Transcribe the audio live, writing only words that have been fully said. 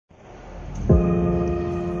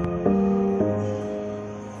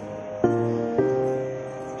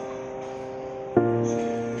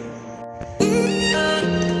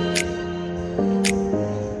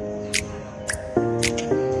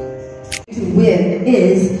win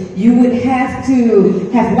is you would have to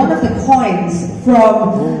have one of the coins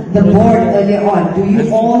from the board earlier on. Do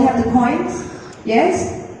you all have the coins?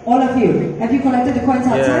 Yes? All of you. Have you collected the coins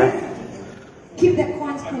outside? Yeah. Keep that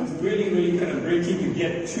coins close. I'm really kind of very keen to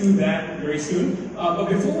get to that very soon. But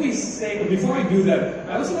before I do that,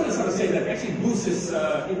 I also want to sort of say that actually Boost is,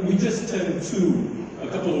 we just turned 2 a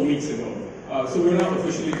couple of weeks ago. So we're now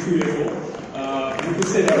officially 2 years old. You could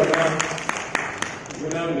say that we're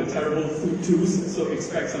now in the terrible food twos, so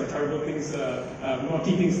expect some terrible things,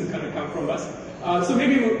 naughty things to kind of come from us. So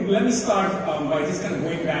maybe let me start by just kind of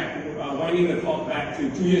going back, winding the clock back to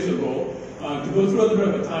 2 years ago, to go through a little bit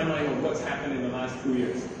of a timeline of what's happened in the last 2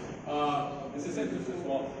 years. As I said, first of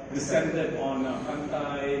all, descended on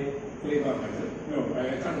Pantai Flavor, no,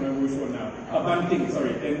 I can't remember which one now. Banting,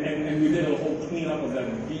 sorry, and we did a whole cleanup of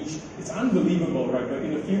that beach. It's unbelievable, right? But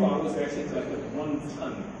in a few hours, we actually collected 1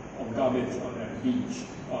 ton of garbage on that beach.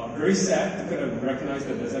 Very sad to kind of recognize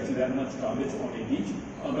that there's actually that much garbage on a beach.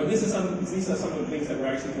 But these are some of the things that we're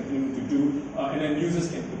actually continuing to do, and then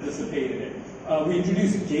users can participate in it. We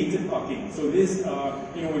introduced gated parking. So this,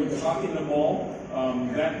 when you park in the mall,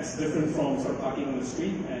 that's different from sort of parking on the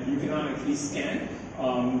street, and you can now actually scan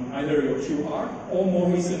either your QR or more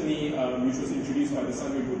recently, which was introduced by the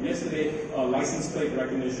Sunway Group yesterday, license plate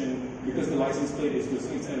recognition. Because the license plate is to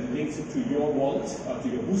some extent linked to your wallet, to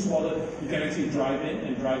your Boost wallet, you can actually drive in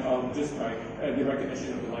and drive out just by the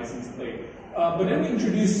recognition of the license plate. But then we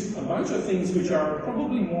introduced a bunch of things which are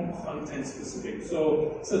probably more content specific.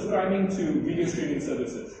 So subscribing to video streaming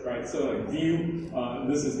services, right? So like View,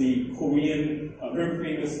 this is the Korean, very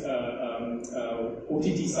famous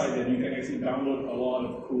OTT site that you can actually download a lot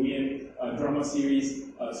of Korean drama series.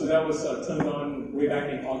 So that was turned on way back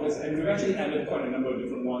in August, and we've actually added quite a number of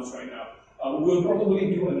different ones right now. We'll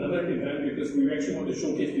probably do another event because we actually want to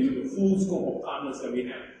showcase to you the full scope of partners that we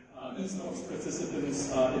have. These are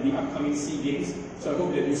participants in the upcoming SEA Games. So I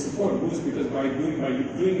hope that you support Boost, because by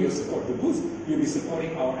doing your support to Boost, you'll be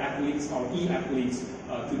supporting our athletes, our e-athletes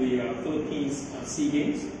to the Philippines SEA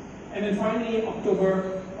Games. And then finally, in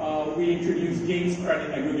October, we introduced Games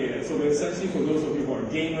Credit Aggregator. So essentially for those of you who are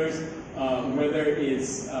gamers, whether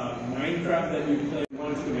it's Minecraft that you play,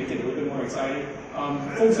 wanted to make it a little bit more exciting.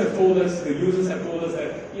 Folks have told us, the users have told us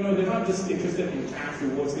that they're not just interested in cash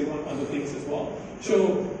rewards, they want other things as well.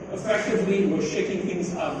 So effectively, we're shaking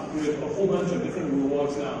things up with a whole bunch of different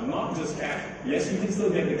rewards now, not just cash. Yes, you can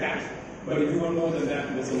still get the cash, but if you want more than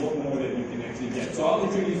that, there's a lot more that you can actually get. So I'll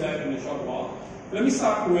introduce that in a short while. Let me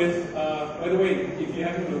start with, by the way, if you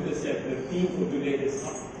haven't noticed yet, the theme for today is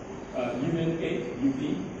up. Union Pay, UP,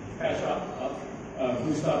 CashUp, up,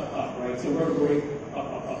 BoostUp, up, right? So we're going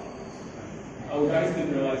up. Our guys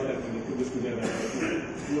didn't realize that when they put this together.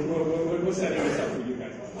 We're setting this up for you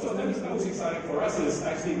guys. So that is most exciting for us is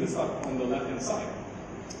actually the stuff on the left-hand side,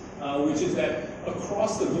 which is that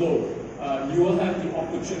across the globe, you will have the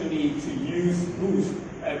opportunity to use Boost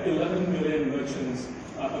at 11 million merchants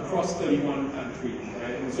across 31 countries,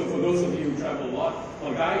 right? And so for those of you who travel a lot,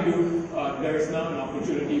 like I do, there is now an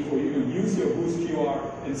opportunity for you to use your Boost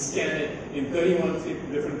QR and scan it in 31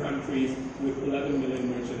 different countries with 11 million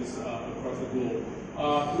merchants across the globe.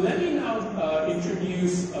 Let me now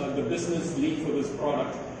introduce the business lead for this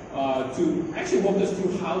product to actually walk us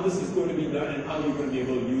through how this is going to be done and how you're going to be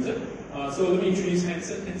able to use it. So let me introduce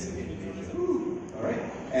Hanson. Hanson, can you introduce it? All right.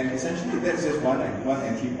 And essentially, that's just one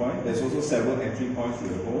entry point. There's also several entry points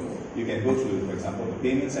through the code. You can go through, for example, the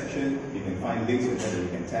payment section. You can find links in there that you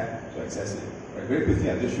can tap to access it. Right. Very quickly,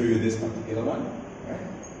 I'll just show you this particular one. Right.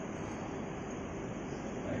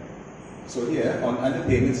 So here, under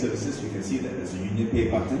payment services, you can see that there's a Union Pay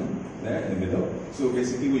button there in the middle. So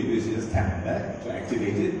basically, what you do is you just tap on that to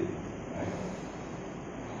activate it. Right.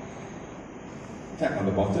 Tap on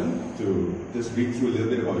the bottom to just read through a little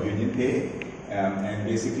bit about Union Pay. And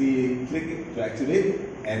basically click to activate,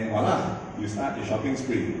 and voila, you start your shopping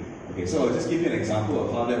spree. Okay, so I'll just give you an example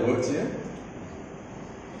of how that works here.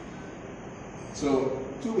 So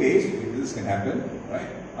 2 ways this can happen, right?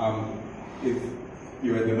 If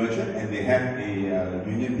you're at the merchant and they have a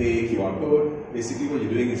Union Pay QR code, basically what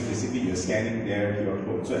you're doing is you're scanning their QR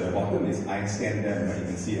code. So at the bottom is I scan them, right? You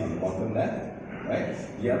can see on the bottom left, right?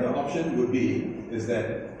 The other option would be is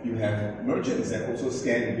that you have merchants that also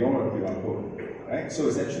scan your QR code. Right? So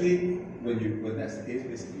essentially, when that's the case,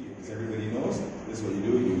 basically, as everybody knows, this is what you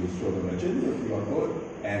do, you show the merchant your QR code,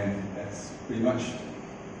 and that's pretty much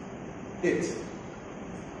it.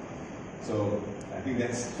 So I think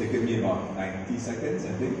that's taken me about 90 seconds,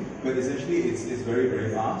 I think. But essentially, it's very, very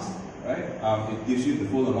fast, right? It gives you the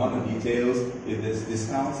full amount of details. If there's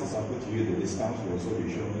discounts, it's offered to you. The discounts will also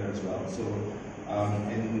be shown there as well. So,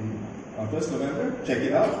 and on 1st November. Check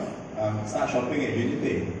it out. Start shopping at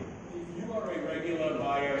UnionPay. If you are a regular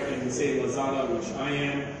buyer in, say, Lazada, which I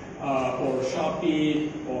am, or Shopee,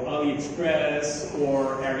 or AliExpress,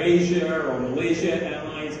 or AirAsia, or Malaysia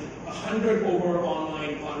Airlines, 100 over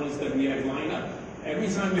online partners that we have lined up. Every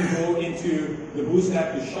time you go into the Boost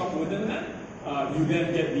app to shop within that, you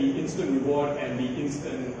then get the instant reward and the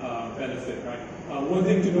instant benefit, right? One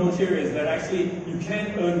thing to note here is that actually you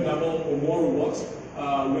can earn double or more rewards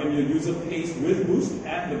when your user pays with Boost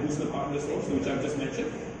at the BoostUP partner stores, which I've just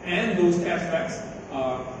mentioned, and those cashbacks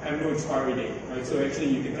have no expiry date, right? So actually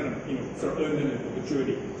you can kind of sort of earn them in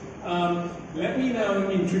perpetuity. Let me now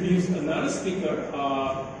introduce another speaker,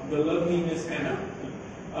 the lovely Miss Hannah,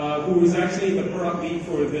 who is actually the product lead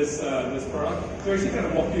for this this product. So actually kind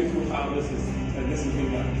of walk you through how this is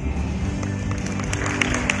being done.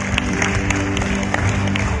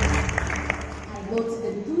 Go to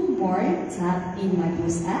the Do More tab in my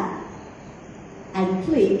Boost app. I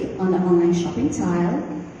click on the online shopping tile.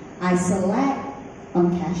 I select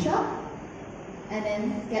on CashUp, and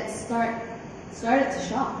then get started to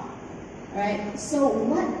shop. Right. So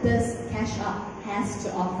what does CashUp has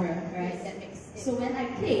to offer? Right. So when I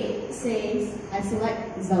click, says I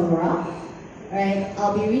select Zalora. Right.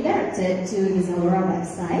 I'll be redirected to the Zalora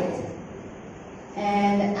website,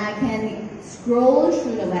 and I can scroll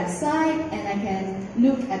through the website and I can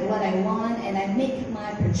look at what I want and I make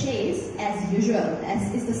my purchase as usual.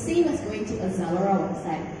 It's the same as going to a Zalora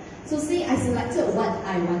website. So say I selected what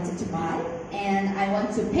I wanted to buy and I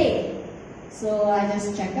want to pay. So I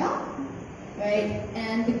just check out, right?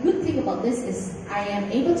 And the good thing about this is I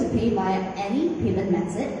am able to pay via any payment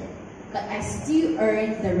method, but I still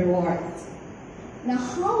earn the rewards. Now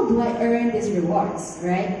how do I earn these rewards,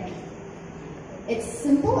 right? It's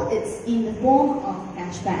simple, it's in the form of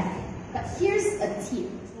cashback. But here's a tip.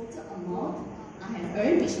 Total amount I have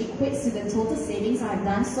earned, which equates to the total savings I've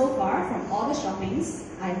done so far from all the shoppings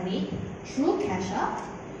I've made through CashUp.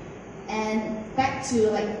 And back to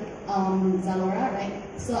Zalora, right?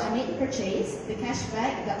 So I made a purchase, the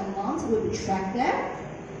cashback, the amount will be tracked there.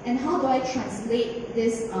 And how do I translate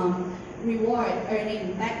this reward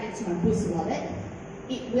earning back into my Boost wallet?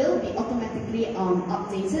 It will be automatically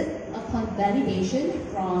updated upon validation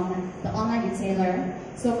from the online retailer.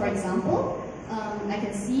 So for example, I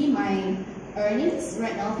can see my earnings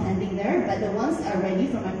right now pending there, but the ones that are ready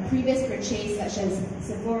from my previous purchase, such as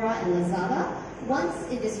Sephora and Lazada, once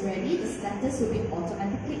it is ready, the status will be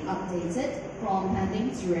automatically updated from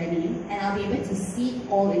pending to ready, and I'll be able to see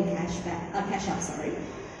it all in CashUp, sorry.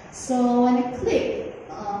 So when I click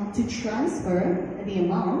to transfer the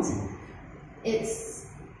amount, it's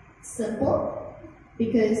simple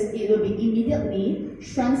because it will be immediately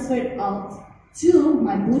transferred out to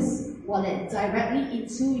my Boost wallet, directly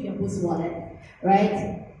into your Boost wallet,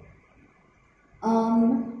 right?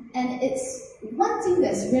 And it's one thing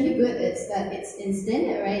that's really good is that it's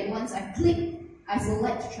instant, right? Once I click, I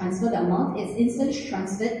select to transfer the amount, it's instantly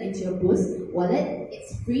transferred into your Boost wallet.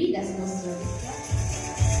 It's free, there's no service charge.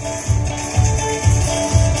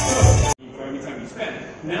 For every time you spend.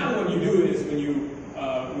 Now what you do is when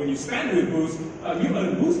you spend with Boost, you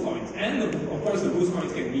earn Boost points, and of course the Boost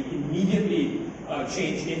points can be immediately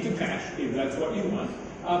changed into cash if that's what you want.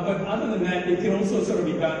 But other than that, it can also sort of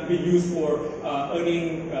be used for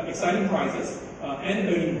earning exciting prizes and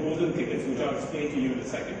earning golden tickets, which I'll explain to you in a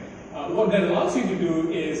second. What that allows you to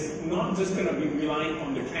do is not just kind of be relying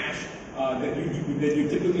on the cash that you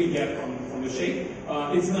typically get from the shake.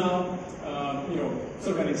 It's now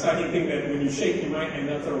sort of an exciting thing that when you shake, you might end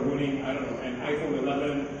up sort of winning, I don't know, an iPhone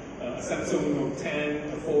 11, a Samsung Note 10,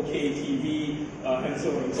 a 4K TV, and so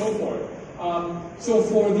on and so forth. So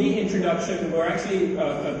for the introduction, we're actually,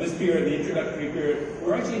 this period, the introductory period,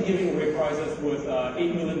 we're actually giving away prizes with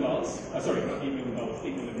 $8 million, sorry, not $8 million,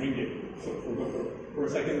 8 million ringgit. So we'll go for a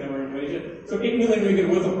second, then we're in Malaysia. So 8 million ringgit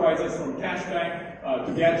worth of prizes from cashback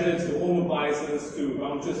to gadgets, to home appliances, to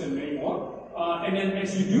vouchers, and many more. And then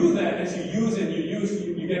as you do that, as you use and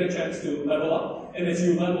you get a chance to level up. And as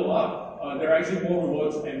you level up, there are actually more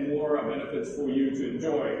rewards and more benefits for you to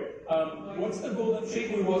enjoy. What's the goal of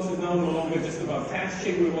Shake Rewards is now no longer just about cash.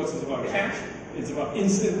 Shake Rewards is about cash, it's about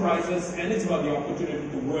instant prizes, and it's about the opportunity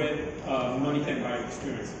to win money can buy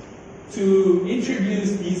experience. To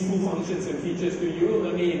introduce these full functions and features to you,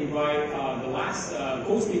 let me invite the last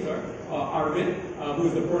co-speaker, Arvind, who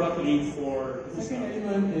is the product lead for BoostUP. The second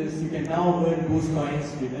element is you can now earn Boost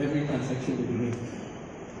coins with every transaction that you make.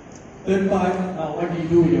 Third part, what do you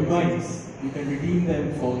do with your coins? You can redeem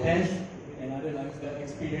them for cash and other lifestyle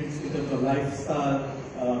experience in terms of lifestyle,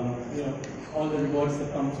 all the rewards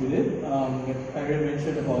that comes with it. Karen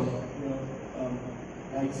mentioned about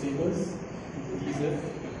lightsabers, teaser.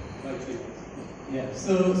 Yeah,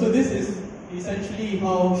 so this is essentially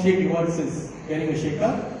how Shake Rewards is getting a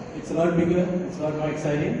shake-up. It's a lot bigger, it's a lot more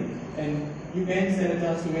exciting, and you can stand a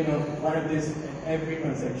chance to win one of this at every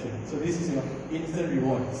transaction. So this is your instant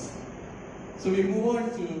rewards. So we move on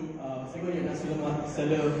to Singapore National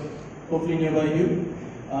seller, hopefully nearby you,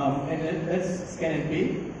 and then let's scan and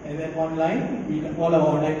pay. And then online, all our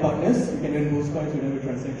online partners, you can earn Boost coins with every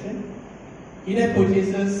transaction. In-app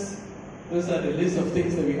purchases, those are the list of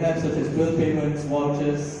things that we have, such as bill payments,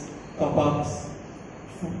 vouchers, top-ups,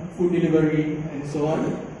 food delivery, and so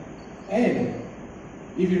on. And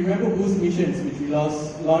if you remember Boost Missions, which we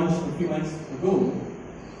launched a few months ago,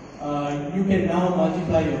 you can now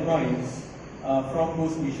multiply your coins from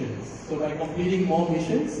Boost Missions. So by completing more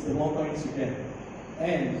missions, the more coins you get.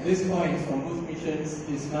 And this coins from Boost Missions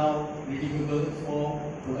is now redeemable for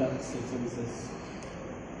products and services.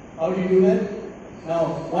 How do you do that?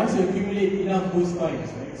 Now, once you accumulate enough Boost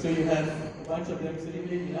coins, right? So you have a bunch of them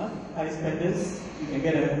accumulate enough, high spenders, you can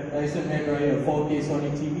get a Dyson hairdryer, a 4K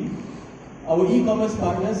Sony TV. Our e-commerce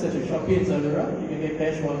partners such as Shopee and Zalora, you can get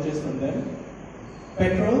cash vouchers from them.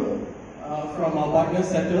 Petrol from our partner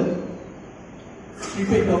Settle.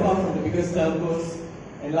 Prepaid top-up from the biggest telcos.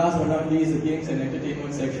 And last but not least, the games and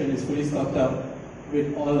entertainment section is fully stocked up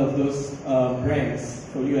with all of those brands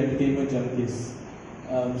for you entertainment junkies.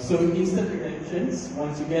 So instant redemptions,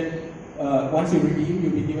 once you redeem,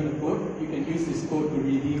 you'll be given a code. You can use this code to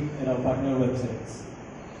redeem at our partner websites.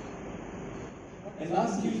 And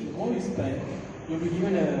lastly, the more you spend, you'll be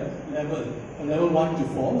given a level 1 to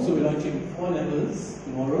 4. So we're launching 4 levels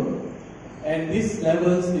tomorrow. And these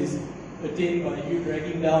levels is attained by you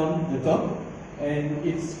dragging down the top. And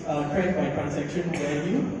it's tracked by transaction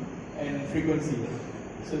value and frequency.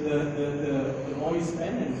 So the more you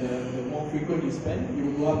spend and the more frequent you spend, you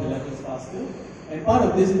will go up the levels faster. And part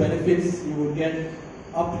of this benefits, you will get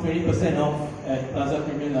up to 20% off at Plaza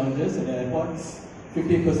Premium Lounges at the airports,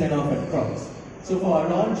 15% off at Crocs. So for our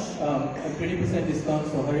launch, and 20% discounts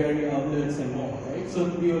for Hari outlets and more, right? So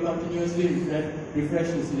we will continuously refresh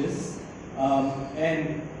this list.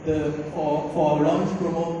 And for our launch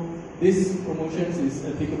promo, this promotions is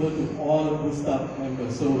applicable to all BoostUP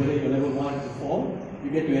members. So whether you're level 1 to 4, you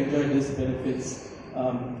get to enjoy these benefits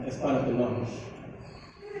as part of the launch.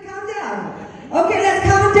 Countdown. Okay, let's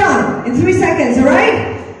count down in 3 seconds,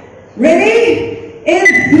 alright? Ready? In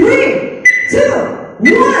 3,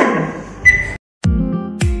 2, 1.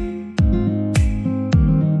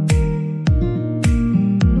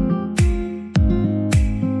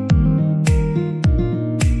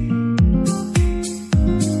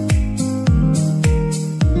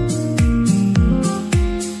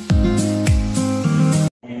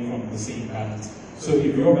 So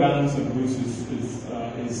if your balance of Boost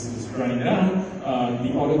is running down,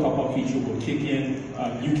 the auto top-up feature will kick in.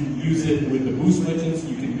 You can use it with the Boost merchants,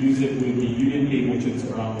 you can use it with the UnionPay merchants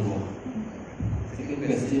around the world. Second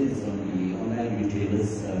question is on the online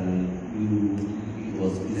retailers. It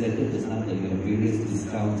was presented just now that you have various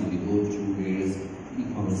discounts if you go through various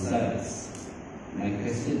e-commerce sites. My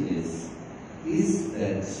question is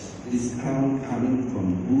that discount coming from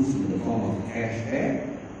Boost in the form of cashback,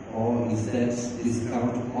 or is that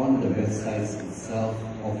discount on the websites itself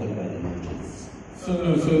offered by the merchants? So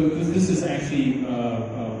this is actually,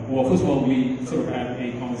 well, first of all, we sort of have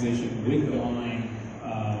a conversation with the online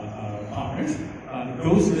partners.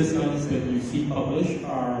 Those discounts that you see published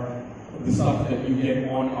are the stuff that you get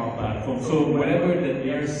on our platform. So whatever that they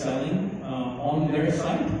are selling on their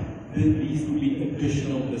site, these will be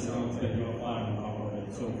additional discounts that you apply on top of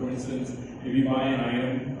it. So for instance, if you buy an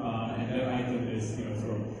item and that item is,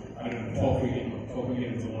 sort of, I don't know, 12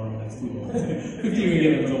 ringgit in Zalora, that's too low. 15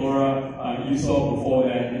 ringgit in Zalora, you saw before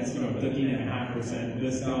that, it's 13.5%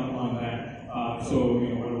 discount on that. So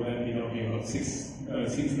what would that be? That would be about 6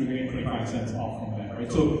 ringgit 25 cents off from that,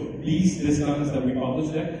 right? So these discounts that we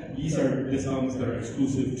publish there, these are discounts that are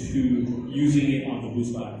exclusive to using it on the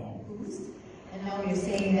Boost platform. And now you're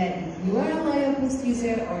saying that if you are a loyal Boost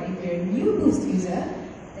user or if you're a new Boost user,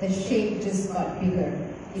 the shake just got bigger.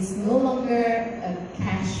 It's no longer a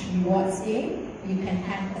cash rewards game. You can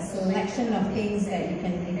have a selection of things that you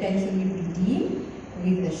can eventually redeem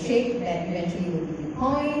with the shake that eventually will give you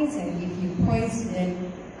points, and give you points to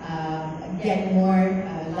then get more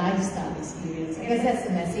lifestyle experience. I guess that's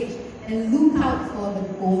the message. And look out for the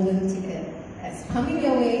golden ticket that's coming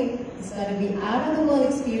your way. It's going to be out of the world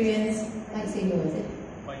experience. Lightsaber, was it?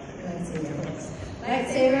 Lightsaber.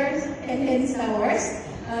 Lightsabers and Star Wars.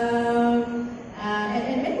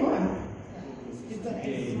 And many more.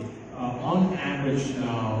 On average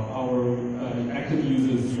now, our active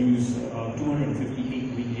users use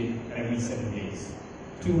 258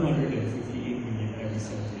 258 million every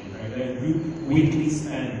single day, right? Their weekly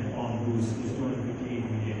spend on Boost is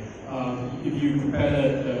 258 million. If you compare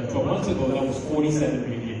that 12 months ago, that was 47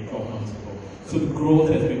 million 12 months ago. So the growth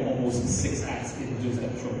has been almost 6x in just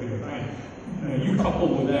that short period of time. You couple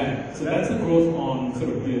with that, so that's the growth on sort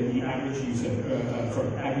of the average user,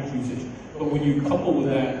 average usage. But when you couple with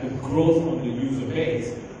that the growth on the user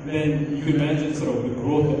base, then you can imagine sort of the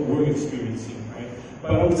growth that we're experiencing, right?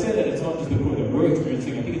 But I would say that it's not just the growth that we're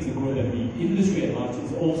experiencing, I think it's the growth that the industry at large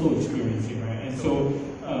is also experiencing, right? And so,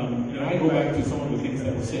 I go back to some of the things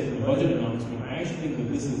that were said in the budget announcement. I actually think that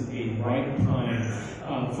this is a right time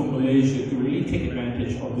for Malaysia to really take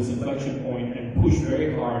advantage of this inflection point and push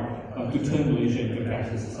very hard to turn Malaysia into a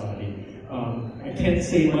cashless society. I can't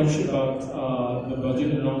say much about the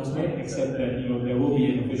budget announcement, except that there will be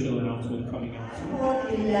an official announcement coming out soon.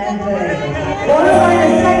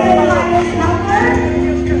 11.